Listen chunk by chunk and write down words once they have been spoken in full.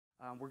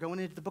We're going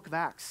into the book of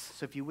Acts.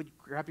 So if you would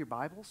grab your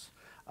Bibles,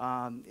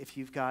 if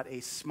you've got a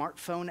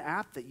smartphone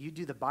app that you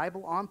do the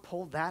Bible on,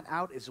 pull that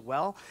out as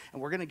well.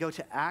 And we're going to go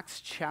to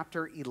Acts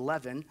chapter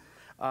 11.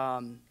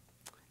 And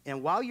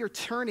while you're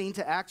turning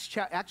to Acts,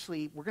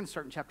 actually, we're going to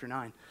start in chapter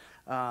 9.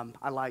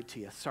 I lied to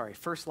you. Sorry,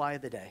 first lie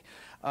of the day.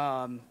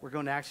 We're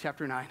going to Acts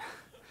chapter 9.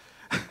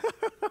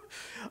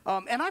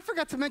 And I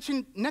forgot to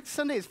mention next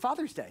Sunday is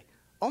Father's Day.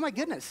 Oh my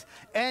goodness.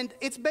 And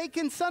it's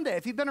Bacon Sunday.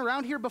 If you've been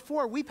around here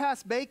before, we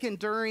pass bacon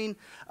during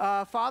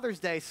Father's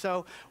Day.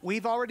 So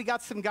we've already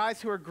got some guys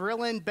who are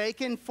grilling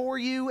bacon for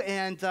you,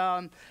 and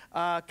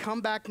come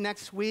back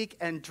next week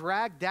and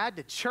drag Dad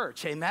to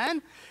church.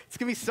 Amen? It's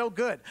going to be so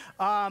good.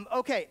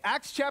 Okay,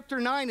 Acts chapter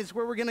 9 is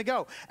where we're going to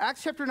go.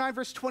 Acts chapter 9,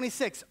 verse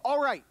 26.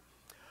 All right.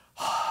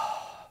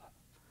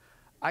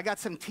 I got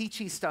some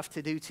teachy stuff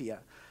to do to you.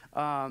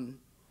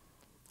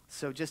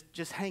 So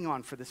just hang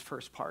on for this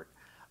first part.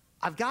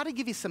 I've got to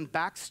give you some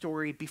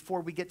backstory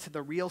before we get to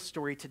the real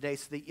story today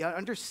so that you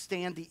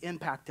understand the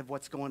impact of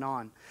what's going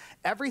on.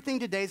 Everything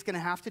today is going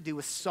to have to do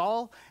with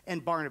Saul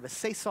and Barnabas.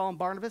 Say Saul and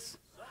Barnabas.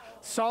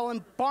 Saul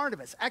and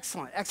Barnabas.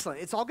 Excellent, excellent.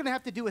 It's all going to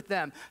have to do with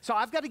them. So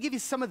I've got to give you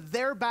some of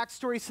their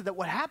backstory so that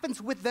what happens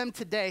with them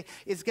today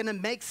is going to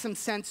make some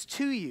sense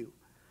to you.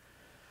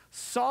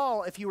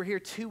 Saul, if you were here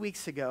 2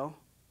 weeks ago,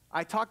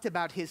 I talked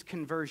about his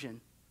conversion.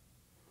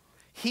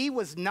 He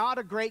was not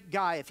a great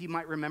guy, if you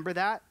might remember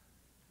that.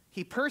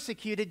 He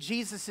persecuted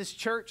Jesus'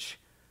 church.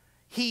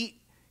 He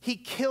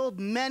killed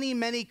many,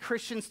 many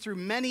Christians, threw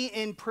many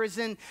in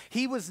prison.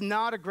 He was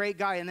not a great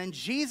guy. And then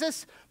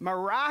Jesus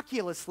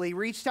miraculously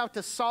reached out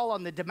to Saul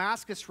on the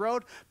Damascus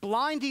road,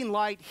 blinding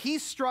light.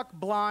 He's struck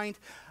blind.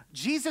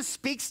 Jesus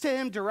speaks to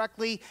him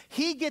directly.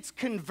 He gets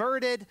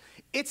converted.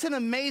 It's an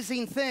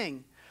amazing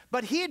thing.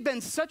 But he had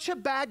been such a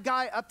bad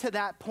guy up to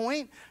that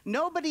point,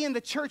 nobody in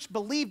the church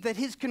believed that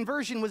his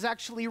conversion was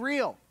actually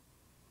real.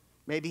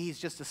 Maybe he's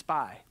just a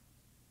spy.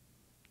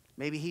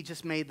 Maybe he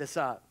just made this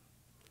up.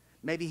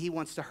 Maybe he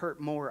wants to hurt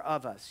more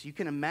of us. You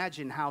can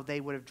imagine how they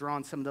would have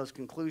drawn some of those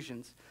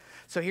conclusions.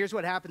 So here's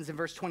what happens in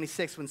verse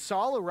 26. When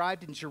Saul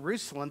arrived in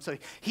Jerusalem, so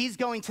he's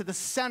going to the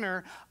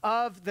center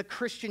of the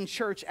Christian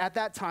church at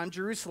that time,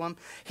 Jerusalem,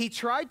 he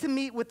tried to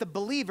meet with the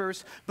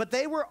believers, but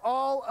they were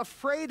all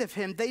afraid of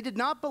him. They did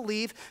not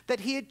believe that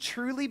he had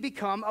truly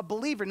become a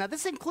believer. Now,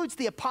 this includes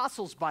the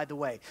apostles, by the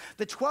way.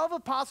 The 12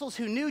 apostles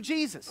who knew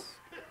Jesus,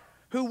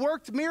 who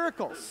worked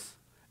miracles.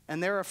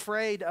 And they're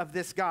afraid of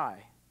this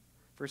guy.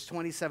 Verse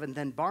 27,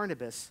 then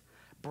Barnabas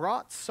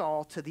brought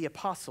Saul to the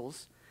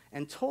apostles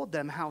and told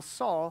them how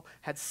Saul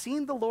had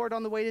seen the Lord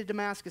on the way to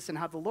Damascus and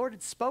how the Lord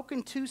had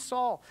spoken to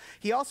Saul.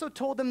 He also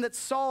told them that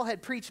Saul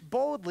had preached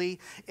boldly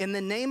in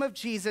the name of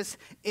Jesus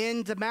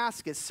in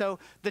Damascus. So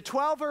the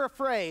 12 are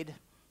afraid.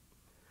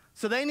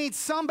 So they need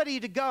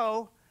somebody to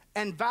go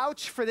and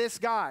vouch for this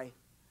guy.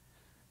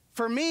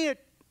 For me,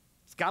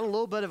 it's got a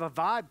little bit of a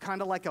vibe,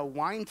 kind of like a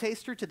wine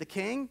taster to the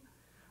king.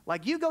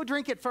 Like, you go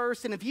drink it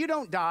first, and if you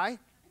don't die,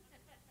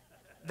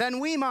 then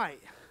we might.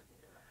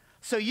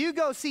 So you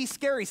go see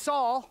scary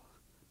Saul,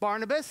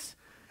 Barnabas,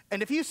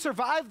 and if you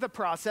survive the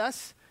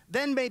process,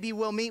 then maybe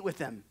we'll meet with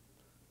him.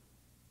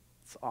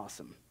 It's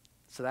awesome.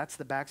 So that's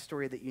the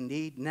backstory that you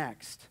need.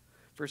 Next,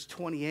 verse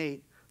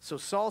 28. So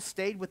Saul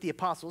stayed with the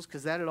apostles,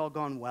 because that had all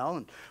gone well,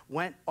 and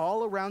went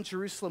all around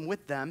Jerusalem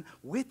with them,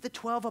 with the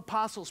 12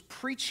 apostles,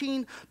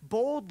 preaching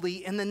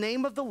boldly in the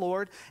name of the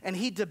Lord. And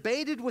he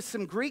debated with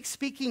some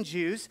Greek-speaking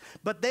Jews,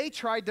 but they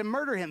tried to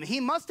murder him. He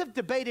must have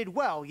debated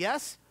well,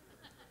 yes?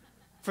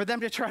 For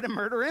them to try to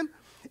murder him.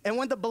 And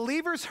when the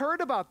believers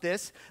heard about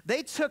this,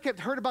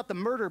 heard about the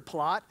murder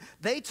plot.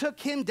 They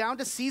took him down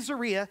to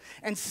Caesarea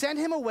and sent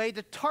him away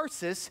to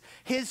Tarsus,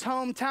 his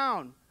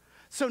hometown.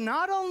 So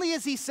not only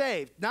is he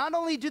saved, not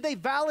only do they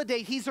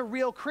validate he's a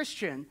real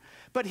Christian,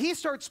 but he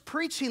starts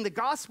preaching the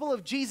gospel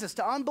of Jesus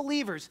to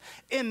unbelievers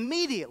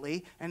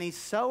immediately, and he's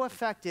so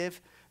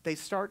effective, they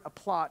start a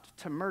plot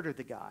to murder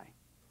the guy.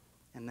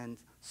 And then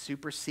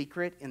super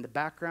secret in the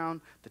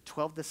background, the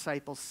 12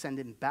 disciples send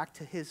him back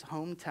to his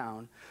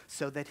hometown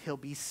so that he'll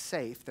be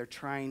safe. They're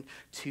trying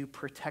to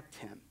protect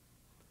him.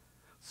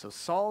 So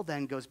Saul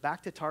then goes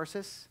back to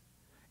Tarsus,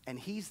 and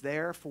he's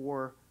there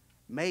for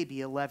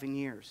maybe 11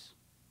 years.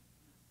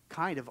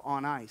 Kind of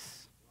on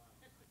ice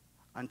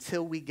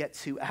until we get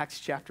to Acts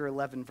chapter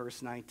 11,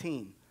 verse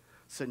 19.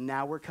 So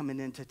now we're coming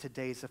into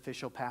today's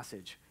official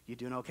passage. You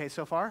doing okay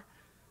so far?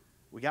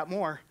 We got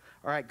more.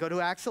 All right, go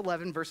to Acts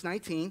 11, verse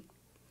 19. It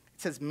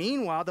says,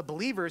 meanwhile, the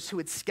believers who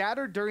had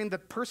scattered during the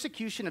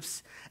persecution of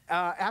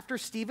after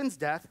Stephen's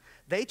death,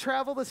 they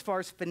traveled as far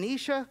as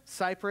Phoenicia,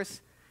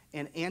 Cyprus,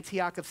 and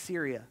Antioch of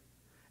Syria.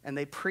 And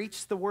they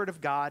preached the word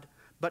of God,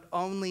 but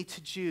only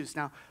to Jews.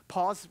 Now,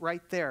 pause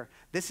right there.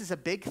 This is a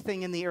big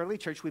thing in the early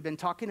church. We've been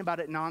talking about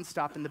it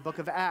nonstop in the book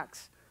of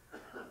Acts.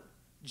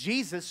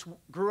 Jesus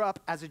grew up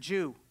as a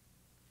Jew,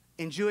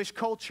 in Jewish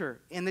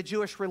culture, in the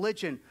Jewish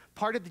religion,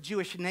 part of the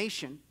Jewish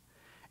nation.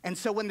 And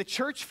so when the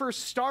church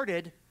first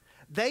started,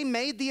 they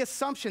made the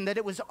assumption that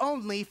it was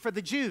only for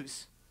the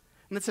Jews.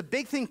 And that's a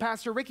big thing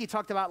Pastor Ricky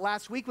talked about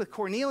last week with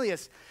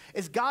Cornelius,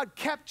 is God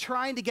kept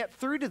trying to get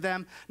through to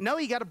them. No,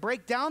 you got to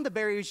break down the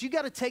barriers. You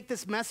got to take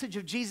this message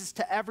of Jesus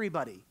to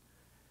everybody.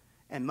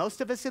 And most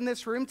of us in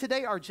this room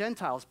today are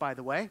Gentiles, by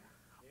the way. Amen.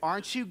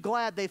 Aren't you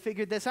glad they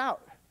figured this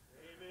out?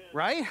 Amen.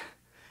 Right?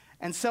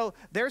 And so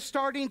they're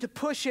starting to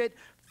push it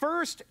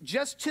first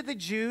just to the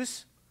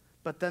Jews,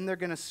 but then they're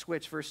going to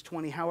switch. Verse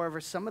 20,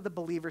 however, some of the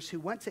believers who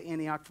went to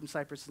Antioch from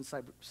Cyprus and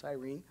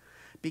Cyrene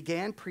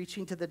began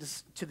preaching to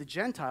the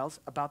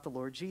Gentiles about the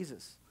Lord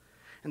Jesus.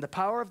 And the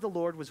power of the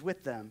Lord was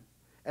with them,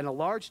 and a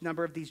large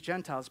number of these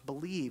Gentiles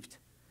believed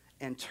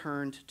and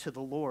turned to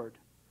the Lord.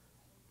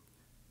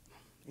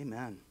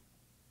 Amen.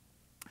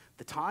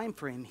 The time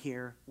frame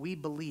here, we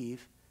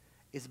believe,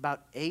 is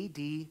about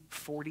AD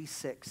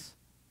 46.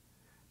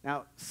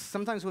 Now,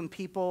 sometimes when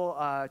people,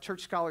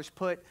 church scholars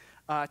put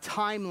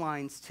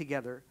timelines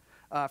together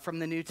from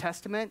the New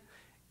Testament,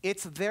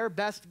 it's their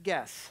best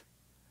guess.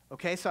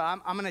 Okay, so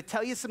I'm going to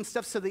tell you some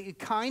stuff so that you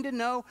kind of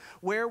know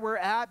where we're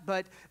at,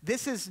 but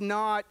this is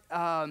not,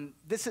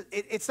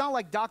 it's not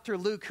like Dr.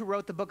 Luke, who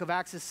wrote the book of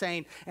Acts, is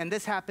saying, and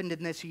this happened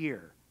in this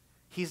year.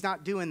 He's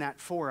not doing that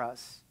for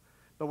us.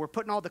 But we're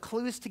putting all the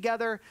clues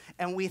together,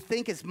 and we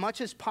think as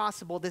much as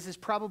possible, this is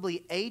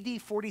probably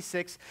AD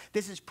 46.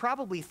 This is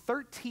probably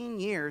 13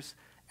 years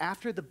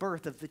after the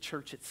birth of the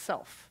church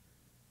itself,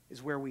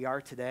 is where we are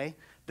today.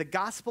 The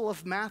Gospel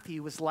of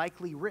Matthew was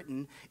likely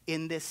written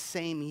in this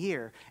same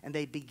year, and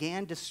they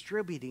began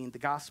distributing the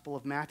Gospel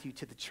of Matthew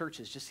to the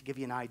churches, just to give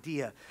you an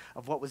idea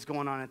of what was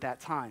going on at that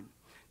time.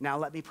 Now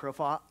let me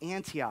profile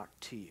Antioch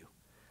to you.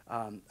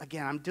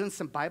 Again, I'm doing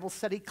some Bible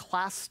study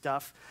class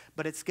stuff,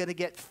 but it's going to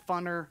get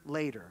funner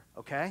later,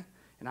 okay?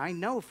 And I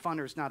know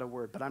funner is not a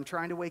word, but I'm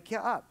trying to wake you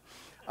up.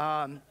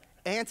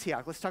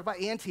 Antioch, let's talk about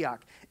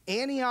Antioch.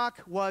 Antioch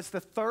was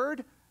the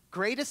third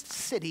greatest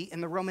city in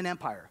the Roman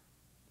Empire.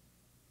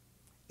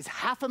 It's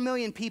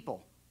 500,000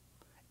 people.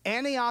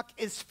 Antioch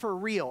is for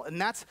real, and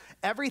that's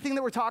everything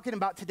that we're talking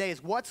about today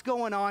is what's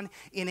going on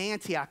in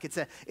Antioch. It's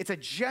a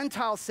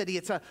Gentile city.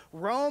 It's a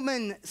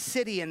Roman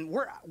city, and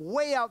we're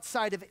way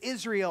outside of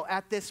Israel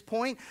at this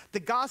point. The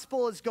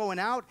gospel is going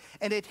out,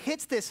 and it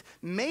hits this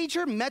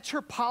major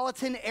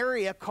metropolitan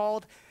area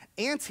called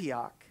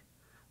Antioch.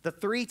 The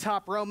three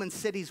top Roman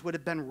cities would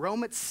have been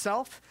Rome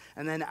itself,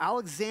 and then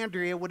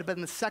Alexandria would have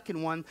been the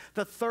second one.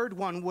 The third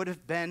one would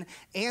have been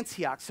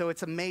Antioch. So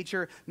it's a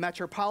major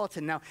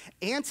metropolitan. Now,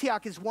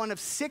 Antioch is one of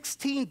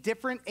 16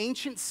 different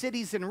ancient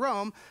cities in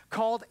Rome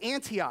called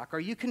Antioch. Are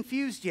you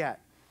confused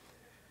yet?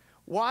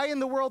 Why in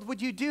the world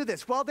would you do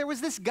this? Well, there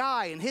was this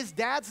guy, and his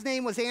dad's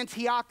name was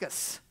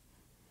Antiochus.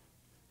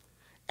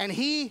 And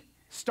he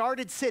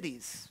started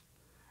cities,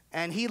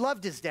 and he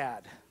loved his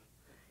dad.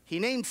 He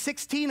named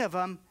 16 of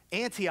them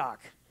Antioch.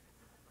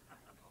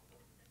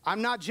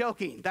 I'm not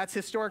joking. That's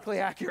historically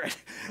accurate.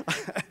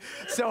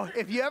 So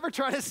if you ever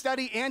try to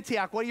study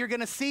Antioch, what you're going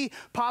to see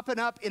popping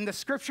up in the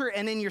scripture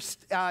and in your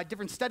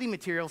different study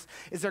materials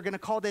is they're going to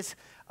call this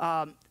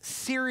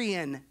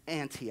Syrian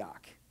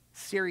Antioch.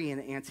 Syrian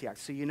Antioch.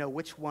 So you know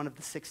which one of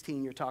the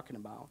 16 you're talking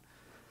about.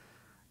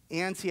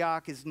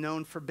 Antioch is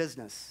known for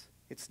business.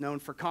 It's known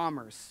for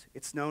commerce.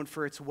 It's known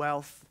for its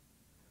wealth.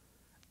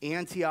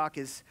 Antioch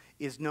is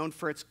known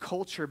for its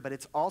culture, but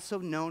it's also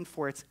known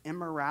for its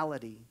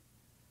immorality.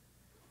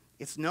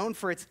 It's known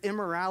for its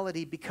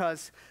immorality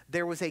because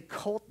there was a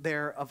cult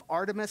there of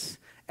Artemis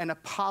and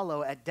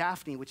Apollo at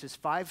Daphne, which is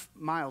 5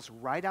 miles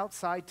right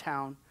outside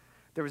town.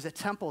 There was a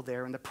temple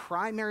there, and the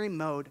primary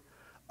mode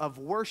of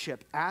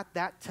worship at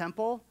that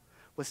temple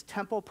was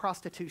temple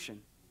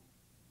prostitution.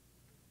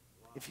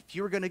 Wow. If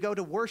you were going to go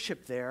to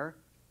worship there,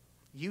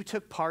 you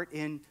took part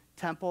in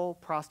temple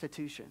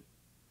prostitution.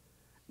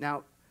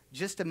 Now,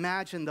 just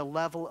imagine the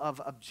level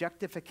of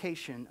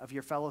objectification of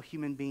your fellow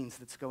human beings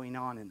that's going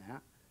on in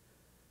that.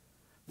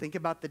 Think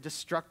about the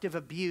destructive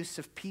abuse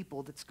of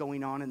people that's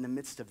going on in the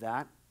midst of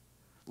that,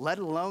 let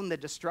alone the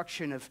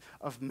destruction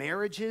of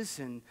marriages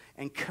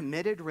and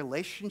committed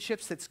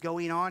relationships that's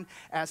going on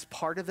as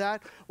part of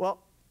that.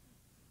 Well,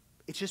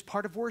 it's just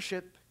part of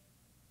worship.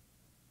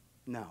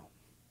 No.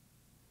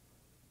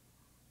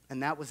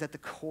 And that was at the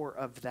core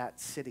of that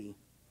city.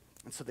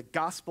 And so the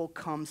gospel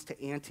comes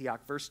to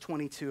Antioch. Verse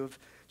 22 of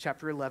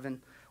chapter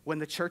 11, when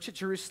the church at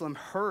Jerusalem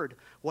heard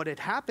what had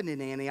happened in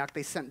Antioch,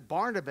 they sent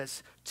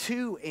Barnabas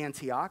to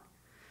Antioch.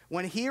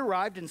 When he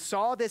arrived and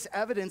saw this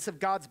evidence of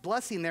God's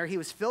blessing there, he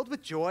was filled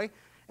with joy,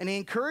 and he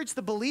encouraged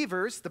the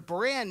believers, the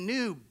brand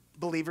new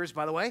believers,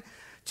 by the way,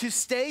 to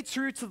stay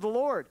true to the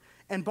Lord.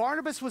 And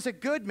Barnabas was a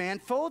good man,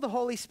 full of the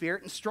Holy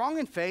Spirit and strong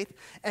in faith,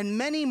 and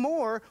many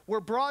more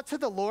were brought to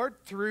the Lord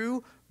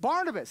through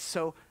Barnabas.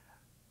 So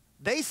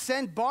they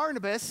send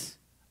Barnabas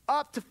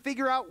up to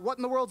figure out what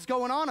in the world's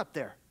going on up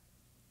there.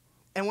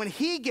 And when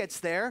he gets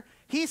there,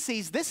 he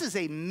sees this is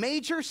a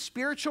major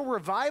spiritual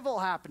revival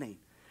happening.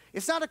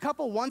 It's not a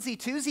couple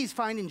onesie-twosies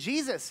finding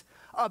Jesus.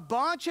 A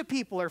bunch of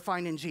people are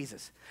finding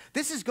Jesus.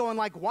 This is going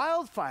like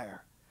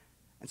wildfire.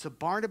 And so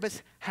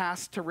Barnabas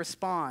has to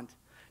respond.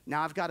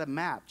 Now I've got a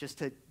map just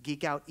to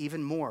geek out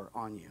even more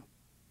on you.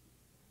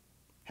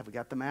 Have we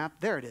got the map?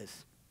 There it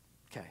is.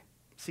 Okay.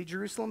 See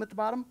Jerusalem at the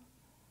bottom?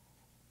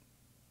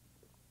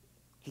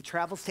 He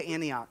travels to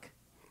Antioch.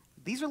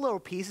 These are little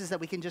pieces that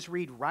we can just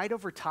read right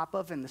over top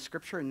of in the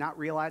scripture and not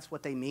realize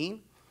what they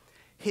mean.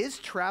 His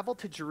travel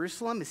to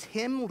Jerusalem is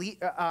him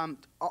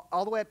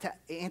all the way up to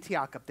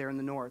Antioch up there in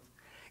the north,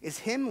 is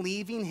him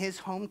leaving his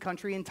home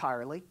country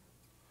entirely.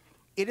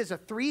 It is a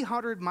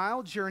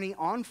 300-mile journey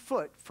on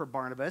foot for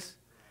Barnabas.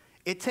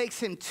 It takes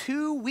him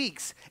 2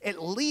 weeks,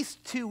 at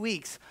least 2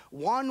 weeks,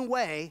 one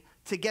way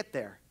to get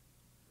there.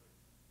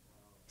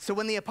 So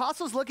when the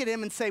apostles look at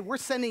him and say, we're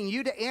sending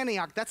you to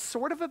Antioch, that's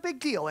sort of a big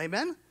deal,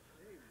 amen? Amen.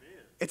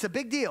 It's a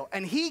big deal.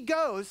 And he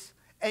goes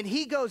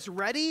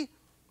ready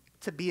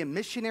to be a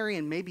missionary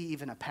and maybe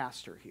even a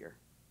pastor here.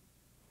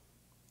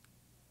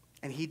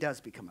 And he does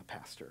become a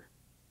pastor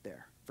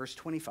there. Verse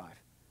 25.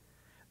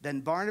 Then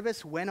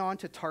Barnabas went on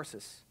to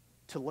Tarsus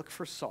to look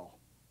for Saul.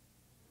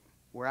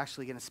 We're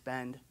actually going to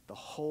spend the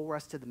whole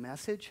rest of the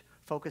message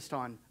focused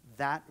on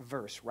that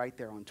verse right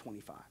there on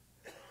 25.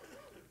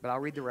 But I'll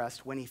read the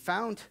rest. When he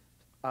found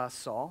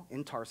Saul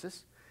in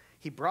Tarsus,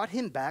 he brought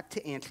him back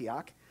to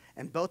Antioch,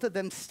 and both of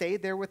them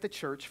stayed there with the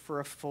church for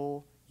a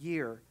full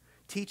year,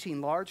 teaching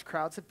large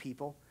crowds of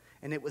people,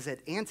 and it was at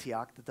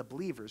Antioch that the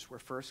believers were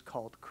first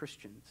called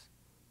Christians.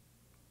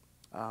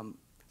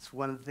 It's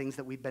one of the things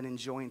that we've been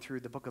enjoying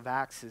through the book of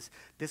Acts is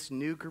this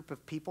new group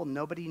of people,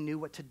 nobody knew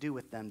what to do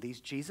with them.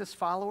 These Jesus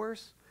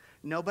followers,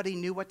 nobody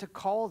knew what to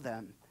call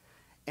them.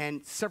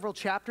 And several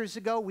chapters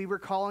ago, we were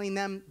calling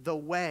them the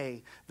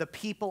way, the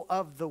people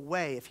of the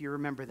way, if you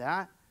remember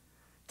that.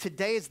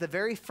 Today is the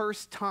very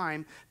first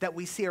time that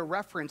we see a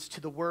reference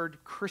to the word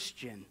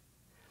Christian.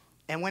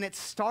 And when it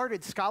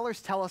started,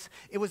 scholars tell us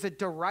it was a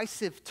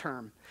derisive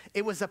term.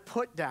 It was a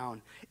put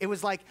down. It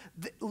was like,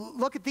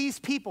 look at these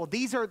people.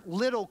 These are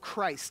little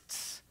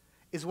Christs,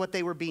 is what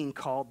they were being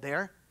called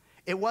there.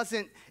 It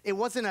wasn't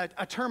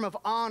a term of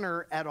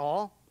honor at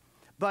all.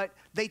 But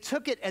they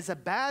took it as a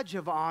badge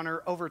of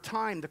honor over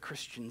time, the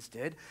Christians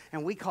did,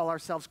 and we call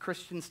ourselves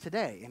Christians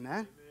today, amen?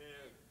 Amen.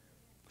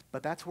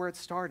 But that's where it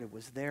started,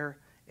 was there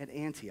at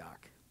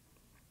Antioch.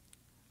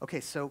 Okay,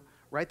 so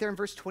right there in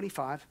verse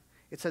 25,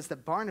 it says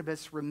that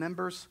Barnabas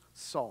remembers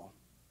Saul,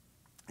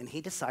 and he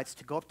decides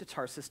to go up to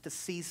Tarsus to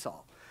see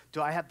Saul.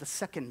 Do I have the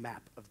second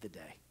map of the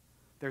day?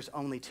 There's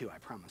only two, I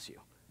promise you.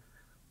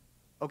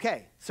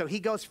 Okay, so he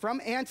goes from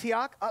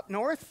Antioch up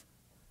north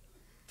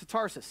to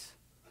Tarsus,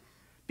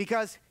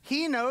 because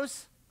he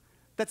knows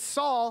that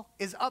Saul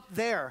is up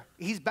there.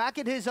 He's back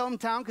at his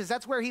hometown because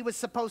that's where he was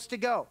supposed to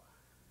go.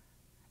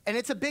 And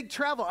it's a big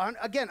travel.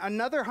 Again,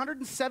 another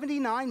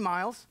 179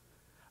 miles.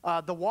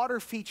 The water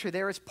feature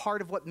there is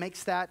part of what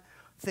makes that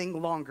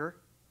thing longer.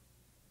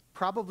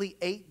 Probably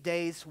 8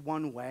 days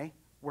one way,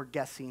 we're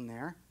guessing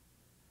there.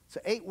 So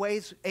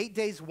 8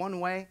 days one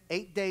way,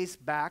 8 days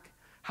back.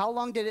 How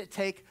long did it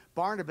take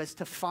Barnabas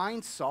to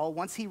find Saul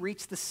once he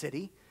reached the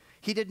city?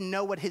 He didn't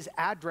know what his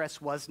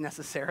address was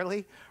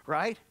necessarily,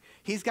 right?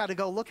 He's got to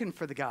go looking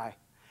for the guy.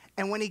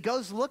 And when he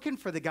goes looking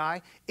for the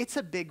guy, it's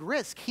a big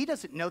risk. He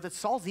doesn't know that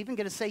Saul's even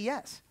going to say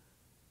yes.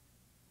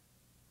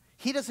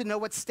 He doesn't know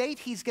what state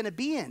he's going to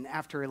be in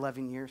after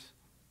 11 years.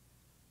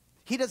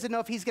 He doesn't know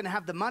if he's going to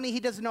have the money.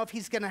 He doesn't know if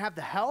he's going to have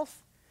the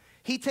health.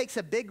 He takes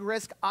a big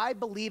risk. I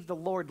believe the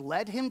Lord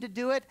led him to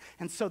do it,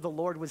 and so the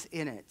Lord was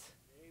in it.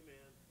 Amen.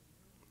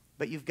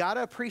 But you've got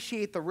to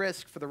appreciate the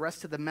risk for the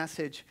rest of the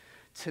message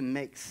to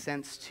make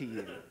sense to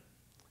you.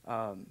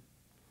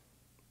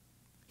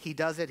 He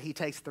does it. He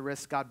takes the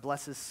risk. God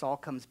blesses. Saul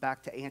comes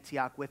back to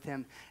Antioch with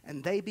him,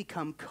 and they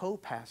become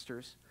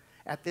co-pastors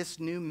at this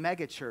new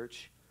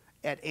megachurch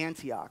at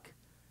Antioch,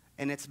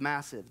 and it's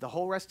massive. The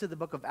whole rest of the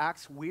book of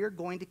Acts, we're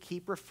going to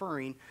keep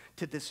referring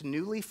to this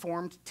newly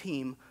formed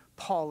team,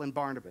 Paul and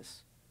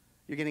Barnabas.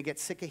 You're going to get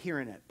sick of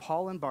hearing it.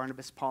 Paul and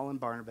Barnabas, Paul and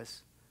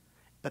Barnabas.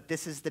 But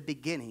this is the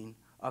beginning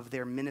of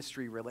their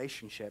ministry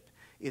relationship,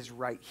 is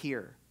right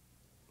here.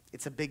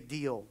 It's a big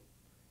deal.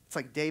 It's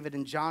like David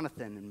and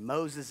Jonathan and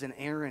Moses and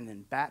Aaron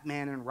and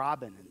Batman and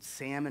Robin and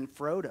Sam and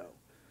Frodo.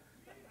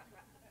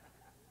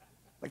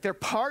 Like they're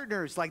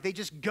partners, like they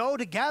just go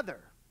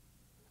together.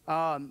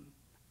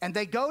 And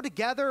they go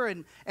together,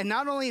 and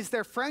not only is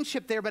there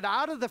friendship there, but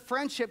out of the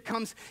friendship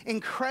comes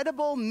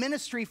incredible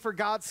ministry for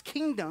God's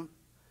kingdom.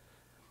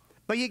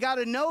 But you got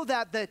to know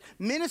that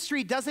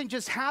ministry doesn't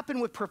just happen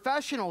with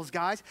professionals,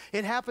 guys.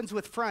 It happens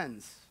with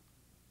friends.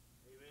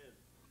 Amen.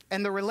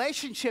 And the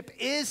relationship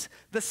is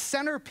the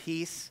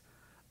centerpiece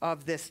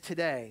of this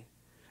today.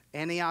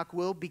 Antioch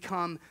will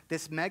become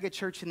this mega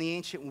church in the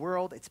ancient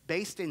world. It's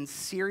based in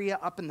Syria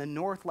up in the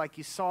north, like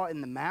you saw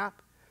in the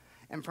map.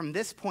 And from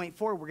this point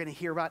forward, we're going to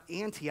hear about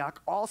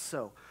Antioch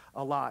also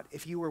a lot.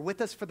 If you were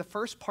with us for the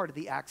first part of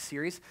the Acts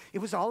series, it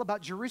was all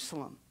about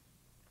Jerusalem.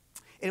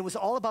 It was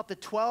all about the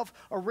 12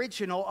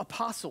 original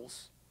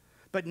apostles.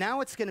 But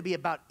now it's going to be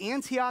about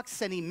Antioch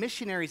sending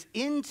missionaries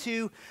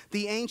into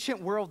the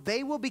ancient world.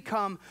 They will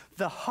become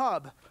the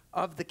hub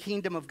of the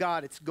kingdom of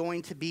God. It's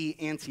going to be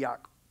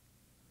Antioch.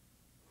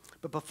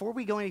 But before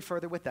we go any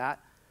further with that,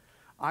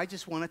 I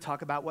just want to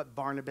talk about what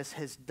Barnabas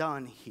has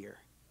done here.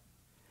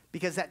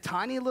 Because that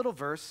tiny little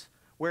verse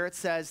where it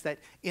says that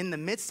in the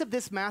midst of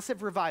this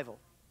massive revival,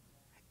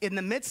 in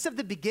the midst of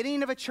the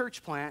beginning of a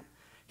church plant,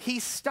 he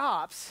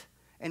stops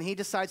and he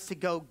decides to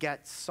go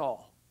get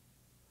Saul.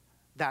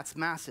 That's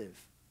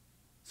massive.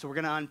 So we're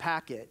going to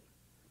unpack it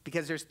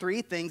because there's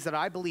three things that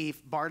I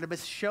believe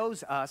Barnabas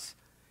shows us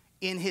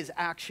in his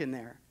action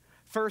there.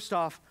 First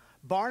off,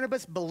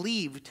 Barnabas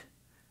believed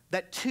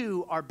that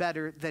two are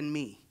better than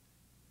me.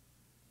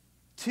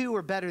 Two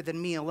are better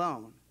than me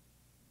alone.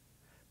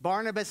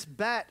 Barnabas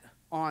bet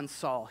on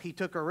Saul. He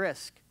took a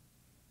risk.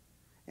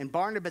 And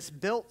Barnabas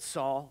built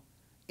Saul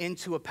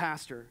into a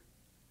pastor.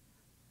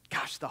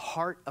 Gosh, the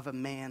heart of a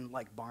man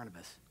like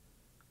Barnabas.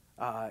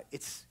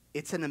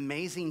 It's an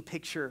amazing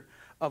picture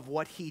of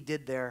what he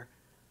did there.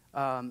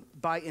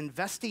 By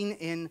investing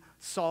in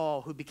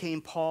Saul, who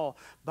became Paul,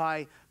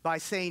 by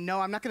saying,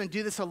 no, I'm not going to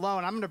do this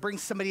alone. I'm going to bring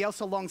somebody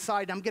else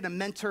alongside. I'm going to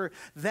mentor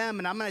them,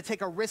 and I'm going to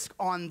take a risk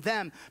on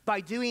them.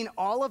 By doing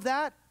all of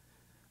that,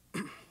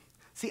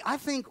 see, I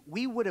think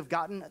we would have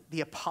gotten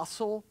the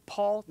Apostle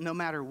Paul no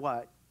matter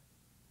what.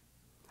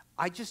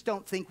 I just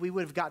don't think we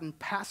would have gotten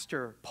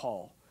Pastor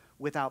Paul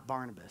without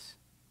Barnabas.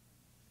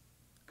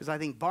 Because I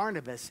think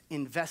Barnabas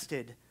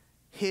invested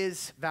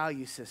his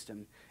value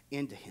system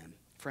into him.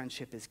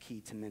 Friendship is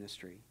key to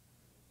ministry.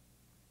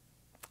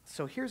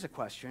 So here's a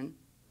question.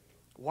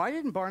 Why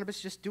didn't Barnabas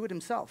just do it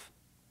himself?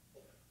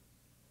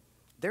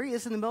 There he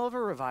is in the middle of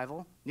a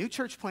revival. New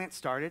church plant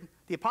started.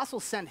 The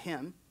apostles sent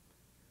him.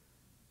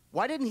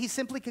 Why didn't he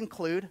simply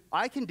conclude,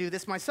 I can do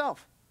this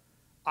myself?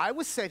 I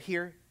was sent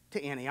here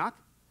to Antioch.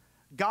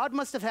 God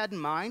must have had in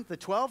mind, the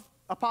 12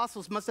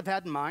 apostles must have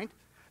had in mind,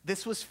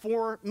 this was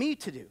for me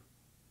to do.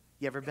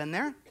 You ever been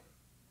there?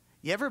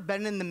 You ever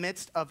been in the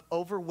midst of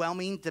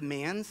overwhelming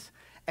demands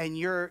and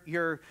your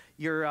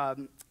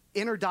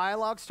inner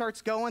dialogue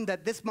starts going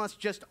that this must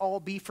just all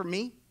be for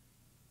me?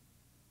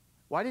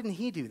 Why didn't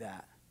he do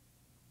that?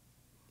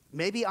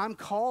 Maybe I'm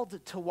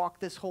called to walk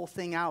this whole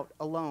thing out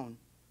alone.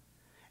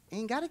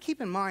 And you got to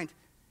keep in mind,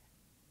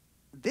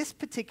 this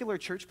particular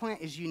church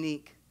plant is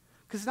unique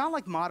because it's not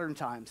like modern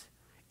times.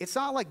 It's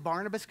not like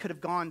Barnabas could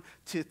have gone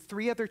to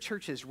 3 other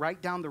churches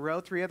right down the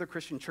road, 3 other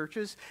Christian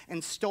churches,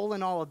 and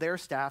stolen all of their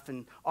staff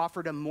and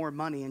offered them more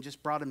money and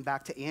just brought them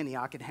back to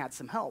Antioch and had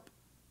some help.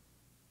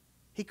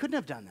 He couldn't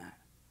have done that.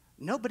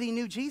 Nobody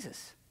knew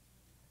Jesus.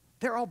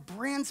 They're all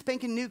brand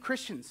spanking new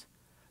Christians.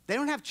 They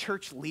don't have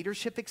church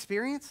leadership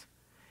experience.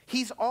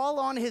 He's all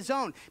on his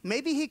own.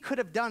 Maybe he could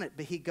have done it,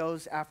 but he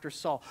goes after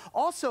Saul.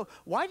 Also,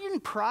 why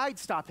didn't pride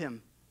stop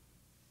him?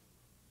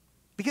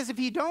 Because if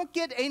you don't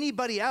get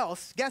anybody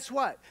else, guess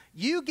what?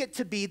 You get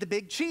to be the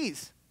big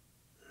cheese.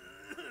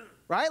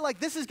 Right? Like,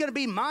 this is going to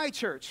be my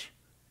church.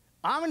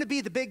 I'm going to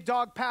be the big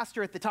dog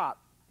pastor at the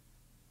top.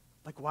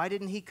 Like, why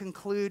didn't he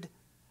conclude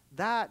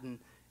that? And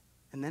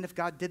then if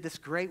God did this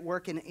great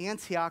work in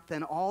Antioch,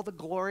 then all the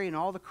glory and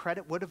all the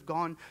credit would have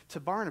gone to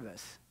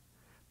Barnabas.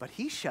 But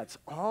he shuts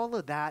all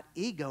of that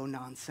ego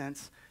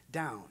nonsense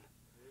down.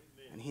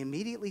 Amen. And he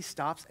immediately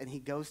stops and he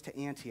goes to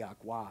Antioch.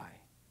 Why?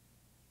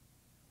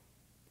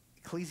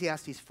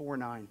 Ecclesiastes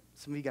 4:9.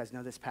 Some of you guys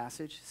know this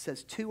passage. It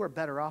says, 2 are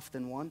better off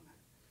than 1,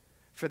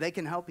 for they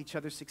can help each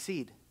other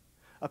succeed.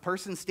 A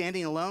person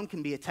standing alone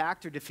can be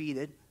attacked or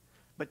defeated,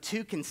 but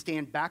 2 can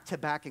stand back to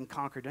back and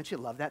conquer. Don't you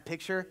love that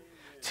picture?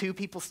 2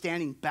 people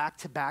standing back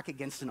to back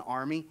against an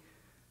army.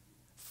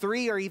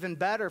 3 are even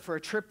better, for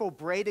a triple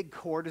braided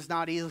cord is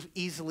not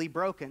easily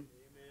broken.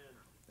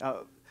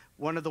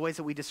 One of the ways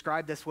that we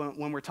describe this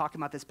when we're talking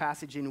about this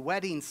passage in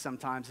weddings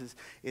sometimes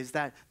is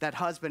that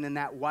husband and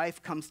that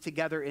wife comes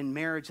together in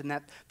marriage, and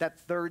that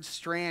third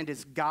strand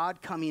is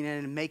God coming in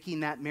and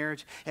making that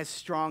marriage as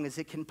strong as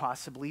it can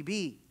possibly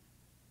be.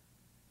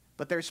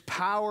 But there's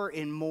power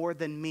in more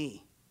than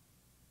me.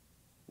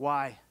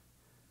 Why?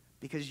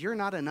 Because you're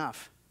not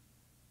enough.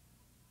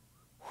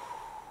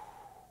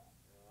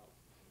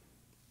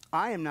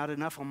 I am not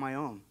enough on my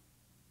own.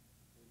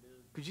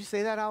 Could you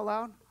say that out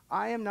loud?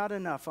 I am not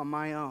enough on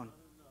my own.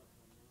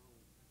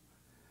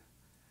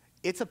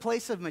 It's a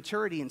place of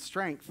maturity and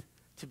strength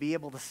to be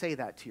able to say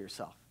that to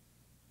yourself.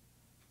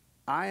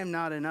 I am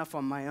not enough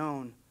on my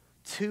own.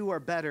 2 are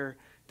better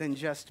than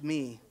just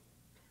me.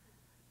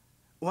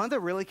 One of the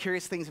really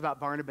curious things about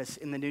Barnabas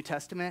in the New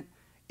Testament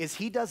is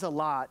he does a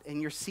lot,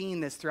 and you're seeing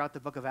this throughout the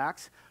book of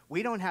Acts.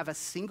 We don't have a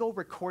single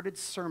recorded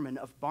sermon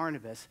of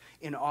Barnabas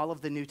in all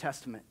of the New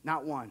Testament,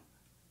 not one.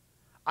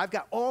 I've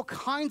got all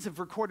kinds of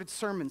recorded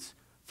sermons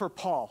for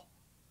Paul.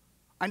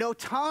 I know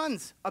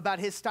tons about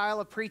his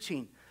style of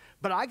preaching,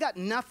 but I got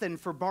nothing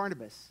for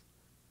Barnabas.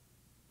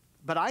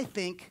 But I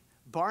think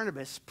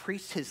Barnabas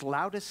preached his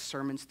loudest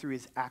sermons through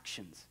his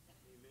actions.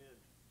 Amen.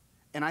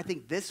 And I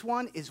think this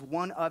one is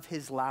one of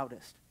his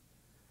loudest.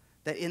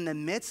 That in the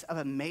midst of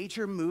a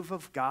major move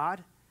of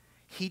God,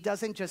 he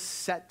doesn't just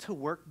set to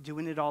work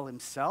doing it all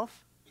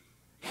himself.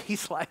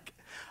 He's like,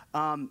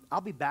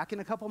 I'll be back in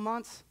a couple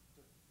months.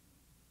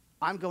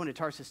 I'm going to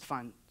Tarsus to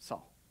find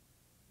Saul.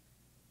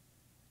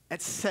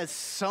 It says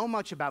so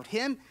much about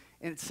him,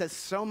 and it says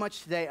so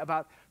much today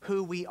about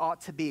who we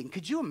ought to be. And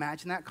could you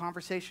imagine that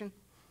conversation?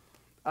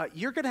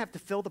 you're going to have to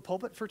fill the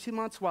pulpit for 2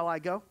 months while I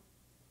go,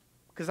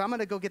 because I'm going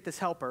to go get this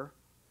helper.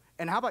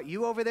 And how about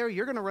you over there?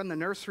 You're going to run the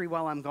nursery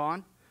while I'm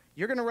gone.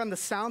 You're going to run the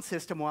sound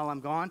system while I'm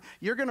gone.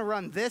 You're going to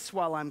run this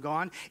while I'm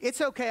gone. It's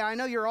okay. I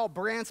know you're all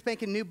brand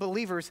spanking new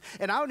believers,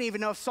 and I don't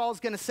even know if Saul's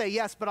going to say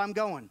yes, but I'm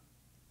going.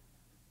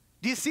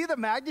 Do you see the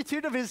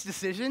magnitude of his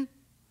decision?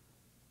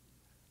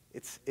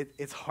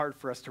 It's hard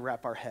for us to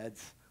wrap our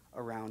heads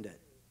around it.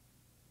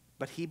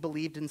 But he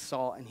believed in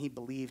Saul, and he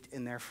believed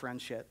in their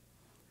friendship.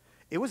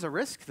 It was a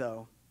risk,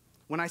 though.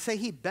 When I say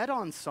he bet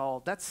on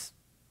Saul, that's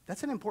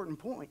an important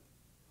point.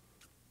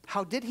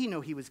 How did he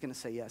know he was going to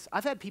say yes?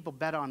 I've had people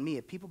bet on me.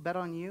 Have people bet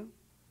on you?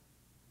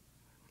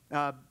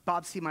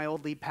 Bob C., my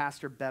old lead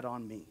pastor, bet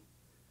on me.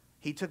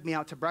 He took me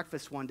out to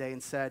breakfast one day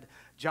and said,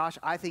 Josh,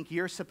 I think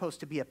you're supposed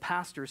to be a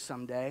pastor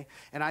someday,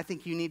 and I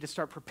think you need to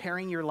start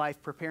preparing your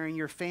life, preparing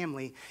your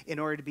family in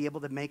order to be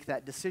able to make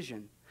that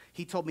decision.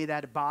 He told me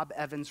that at Bob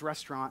Evans'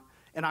 restaurant,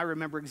 and I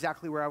remember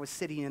exactly where I was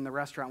sitting in the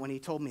restaurant when he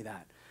told me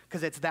that,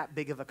 because it's that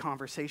big of a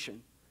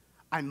conversation.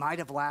 I might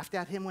have laughed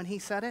at him when he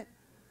said it.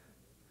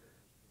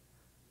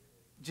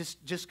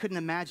 Just couldn't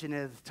imagine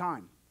it at the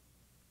time.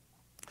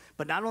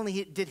 But not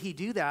only did he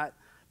do that,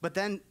 but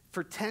then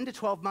for 10 to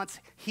 12 months,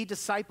 he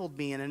discipled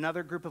me and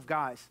another group of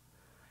guys.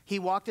 He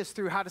walked us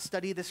through how to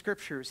study the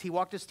scriptures. He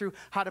walked us through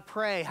how to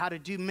pray, how to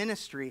do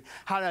ministry,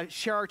 how to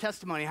share our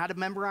testimony, how to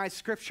memorize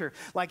scripture.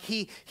 Like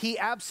he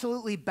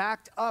absolutely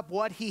backed up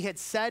what he had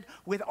said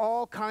with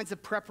all kinds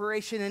of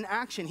preparation and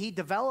action. He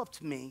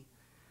developed me.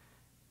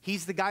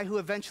 He's the guy who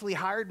eventually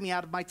hired me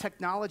out of my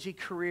technology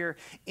career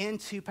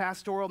into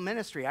pastoral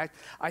ministry.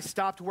 I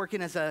stopped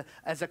working as a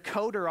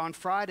coder on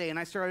Friday, and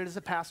I started as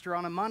a pastor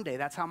on a Monday.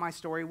 That's how my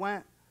story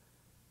went.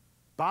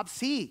 Bob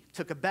C.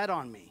 took a bet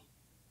on me.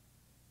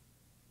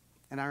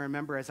 And I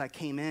remember as I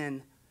came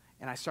in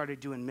and I started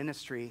doing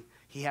ministry,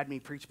 he had me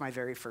preach my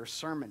very first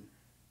sermon.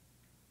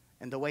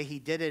 And the way he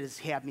did it is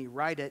he had me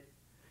write it,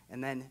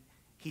 and then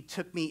he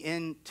took me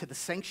into the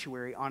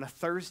sanctuary on a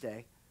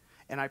Thursday,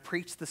 and I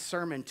preached the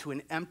sermon to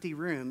an empty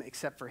room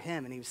except for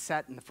him, and he was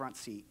sat in the front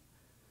seat,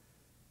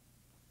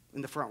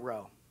 in the front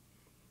row.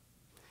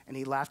 And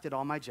he laughed at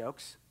all my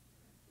jokes,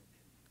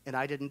 and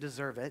I didn't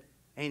deserve it,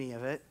 any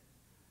of it.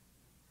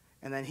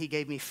 And then he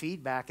gave me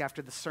feedback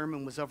after the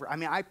sermon was over. I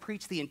mean, I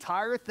preached the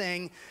entire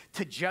thing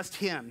to just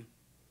him.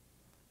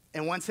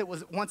 And once it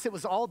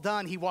was all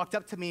done, he walked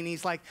up to me and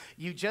he's like,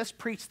 "You just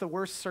preached the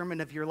worst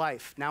sermon of your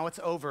life. Now it's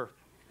over."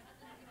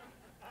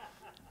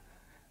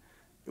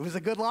 It was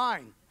a good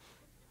line.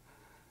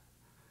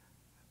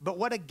 But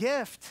what a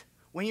gift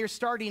when you're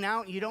starting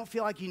out and you don't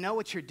feel like you know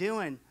what you're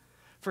doing,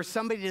 for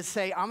somebody to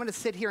say, "I'm going to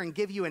sit here and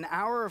give you an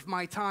hour of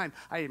my time."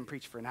 I didn't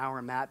preach for an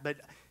hour, Matt, but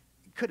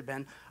it could have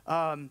been.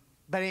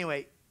 But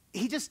anyway,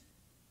 he just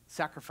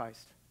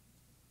sacrificed.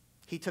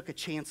 He took a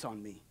chance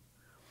on me.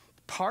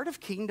 Part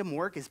of kingdom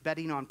work is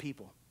betting on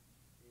people.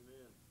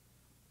 Amen.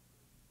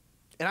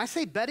 And I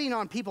say betting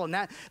on people, and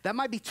that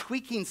might be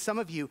tweaking some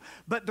of you.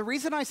 But the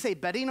reason I say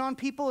betting on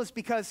people is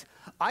because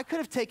I could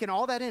have taken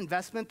all that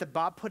investment that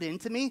Bob put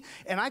into me,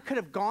 and I could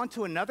have gone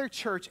to another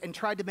church and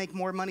tried to make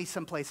more money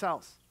someplace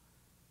else.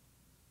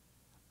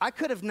 I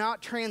could have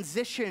not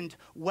transitioned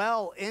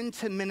well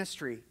into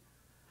ministry.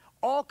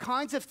 All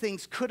kinds of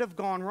things could have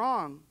gone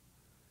wrong.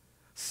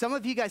 Some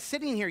of you guys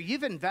sitting here,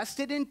 you've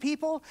invested in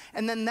people,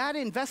 and then that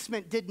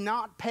investment did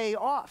not pay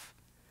off.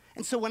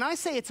 And so when I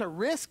say it's a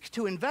risk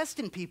to invest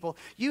in people,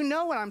 you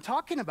know what I'm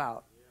talking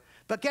about. Yeah.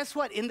 But guess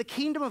what? In the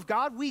kingdom of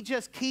God, we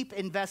just keep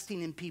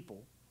investing in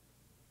people.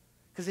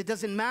 Because it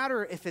doesn't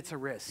matter if it's a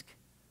risk.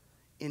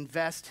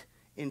 Invest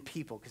in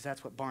people, because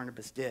that's what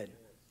Barnabas did.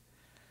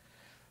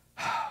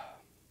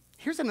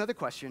 Here's another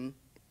question.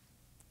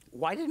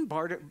 Why didn't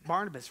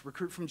Barnabas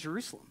recruit from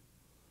Jerusalem?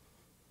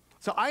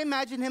 So I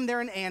imagine him there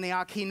in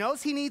Antioch. He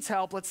knows he needs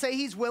help. Let's say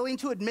he's willing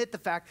to admit the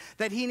fact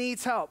that he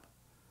needs help.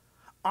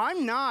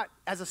 I'm not,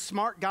 as a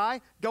smart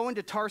guy, going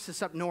to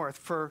Tarsus up north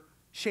for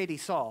shady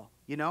Saul.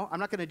 You know, I'm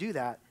not going to do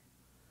that.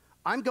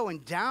 I'm going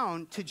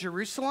down to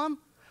Jerusalem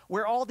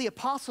where all the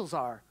apostles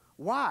are.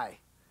 Why?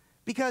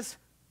 Because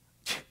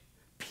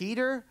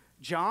Peter,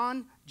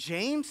 John,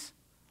 James,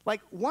 like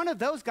one of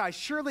those guys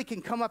surely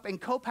can come up and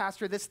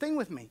co-pastor this thing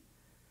with me.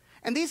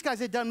 And these guys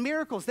had done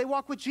miracles. They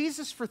walked with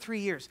Jesus for 3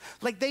 years.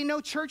 Like they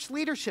know church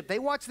leadership. They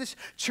watch this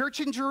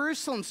church in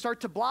Jerusalem start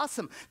to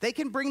blossom. They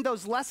can bring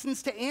those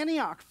lessons to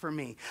Antioch for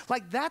me.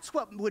 Like that's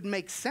what would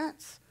make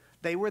sense.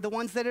 They were the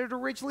ones that had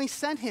originally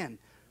sent him.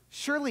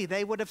 Surely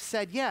they would have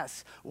said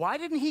yes. Why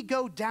didn't he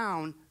go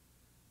down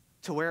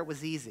to where it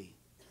was easy?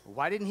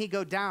 Why didn't he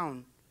go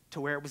down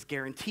to where it was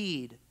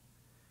guaranteed?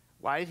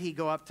 Why did he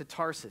go up to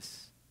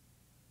Tarsus?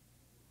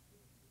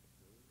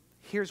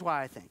 Here's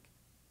why I think.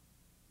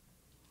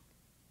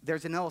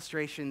 There's an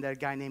illustration that a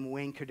guy named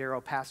Wayne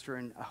Cordero, pastor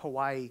in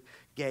Hawaii,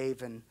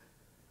 gave. And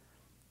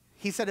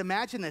he said,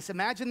 imagine this.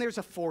 Imagine there's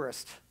a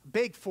forest,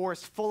 big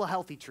forest full of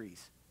healthy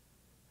trees.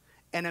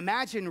 And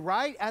imagine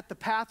right at the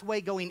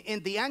pathway going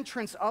in the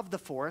entrance of the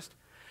forest,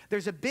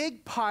 there's a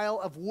big pile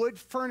of wood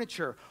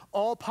furniture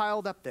all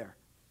piled up there.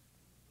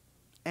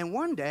 And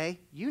one day,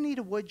 you need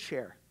a wood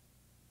chair.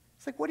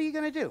 It's like, what are you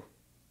going to do?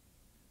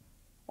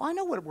 Well, I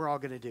know what we're all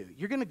going to do.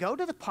 You're going to go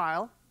to the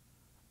pile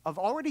of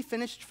already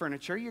finished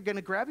furniture. You're going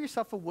to grab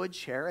yourself a wood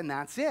chair, and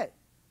that's it.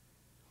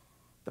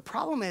 The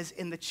problem is,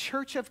 in the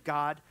church of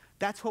God,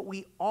 that's what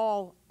we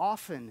all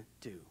often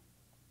do.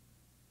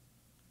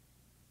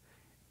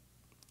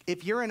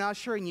 If you're an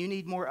usher and you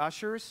need more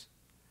ushers,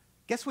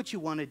 guess what you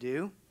want to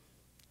do?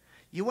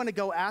 You want to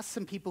go ask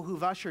some people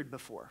who've ushered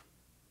before.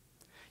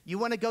 You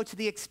want to go to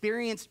the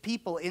experienced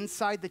people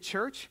inside the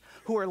church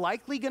who are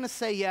likely going to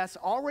say yes,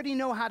 already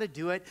know how to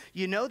do it.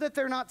 You know that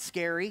they're not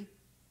scary.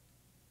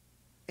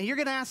 And you're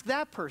going to ask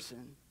that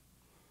person,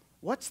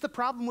 what's the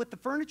problem with the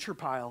furniture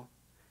pile?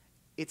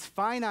 It's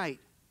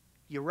finite.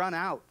 You run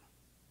out.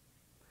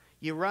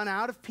 You run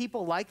out of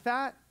people like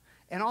that.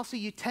 And also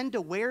you tend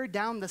to wear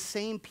down the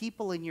same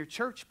people in your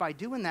church by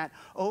doing that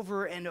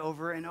over and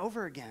over and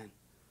over again.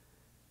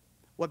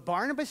 What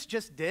Barnabas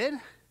just did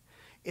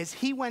is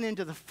he went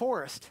into the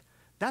forest.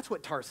 That's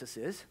what Tarsus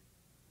is.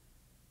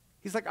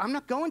 He's like, I'm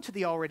not going to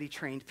the already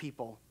trained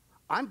people.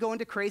 I'm going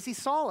to crazy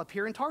Saul up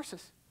here in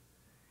Tarsus.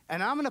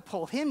 And I'm going to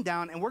pull him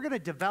down, and we're going to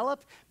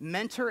develop,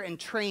 mentor, and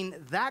train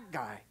that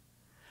guy.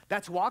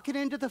 That's walking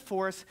into the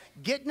forest,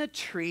 getting a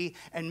tree,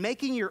 and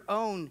making your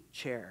own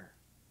chair.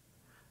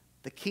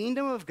 The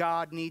kingdom of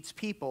God needs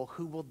people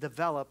who will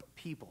develop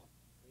people.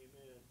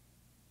 Amen.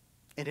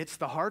 And it's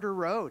the harder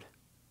road.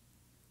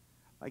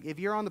 Like if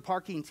you're on the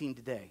parking team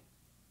today,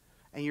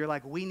 and you're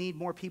like, we need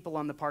more people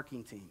on the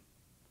parking team.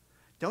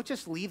 Don't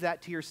just leave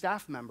that to your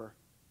staff member.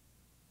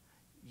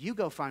 You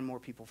go find more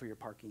people for your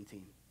parking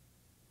team.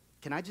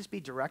 Can I just be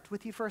direct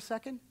with you for a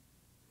second?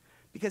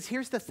 Because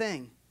here's the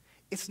thing.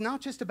 It's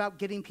not just about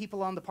getting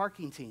people on the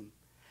parking team.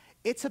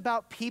 It's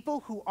about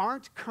people who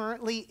aren't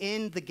currently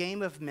in the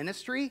game of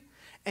ministry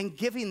and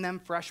giving them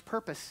fresh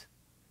purpose.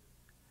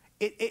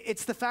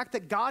 It's the fact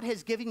that God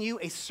has given you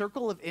a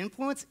circle of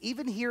influence,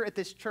 even here at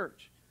this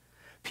church.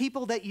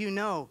 People that you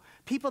know,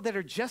 people that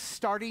are just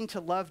starting to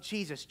love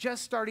Jesus,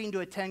 just starting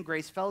to attend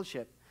Grace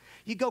Fellowship.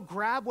 You go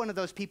grab one of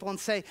those people and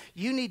say,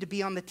 you need to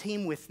be on the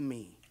team with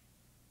me.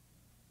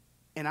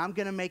 And I'm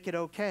going to make it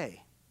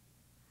okay.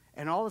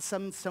 And all of a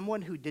sudden,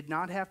 someone who did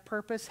not have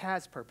purpose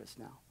has purpose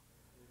now.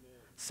 Amen.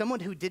 Someone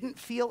who didn't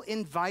feel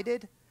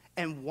invited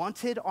and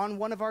wanted on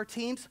one of our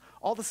teams,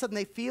 all of a sudden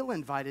they feel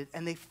invited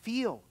and they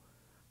feel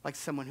like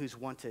someone who's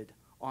wanted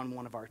on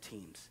one of our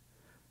teams.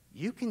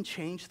 You can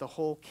change the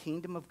whole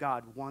kingdom of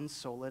God one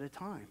soul at a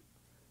time.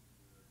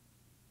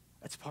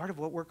 That's part of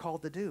what we're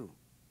called to do.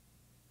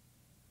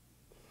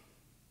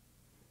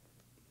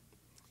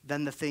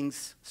 Then the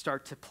things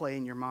start to play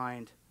in your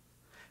mind.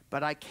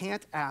 But I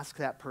can't ask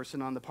that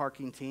person on the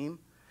parking team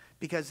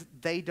because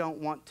they don't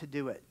want to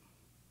do it.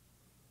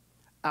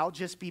 I'll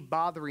just be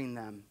bothering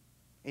them.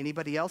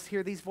 Anybody else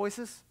hear these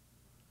voices?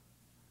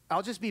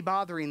 I'll just be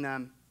bothering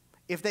them.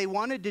 If they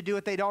wanted to do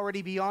it, they'd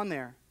already be on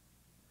there.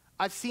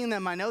 I've seen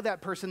them. I know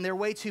that person. They're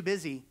way too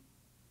busy.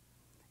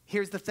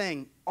 Here's the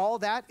thing. All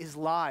that is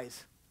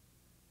lies.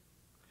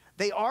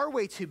 They are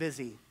way too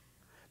busy.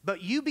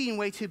 But you being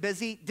way too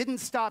busy didn't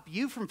stop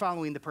you from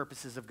following the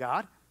purposes of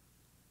God.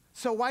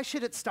 So why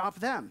should it stop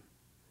them?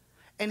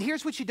 And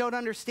here's what you don't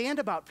understand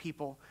about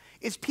people,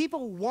 is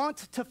people want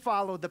to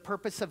follow the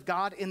purpose of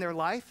God in their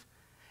life.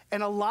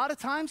 And a lot of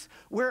times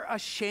we're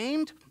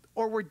ashamed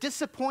or we're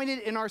disappointed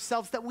in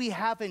ourselves that we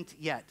haven't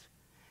yet.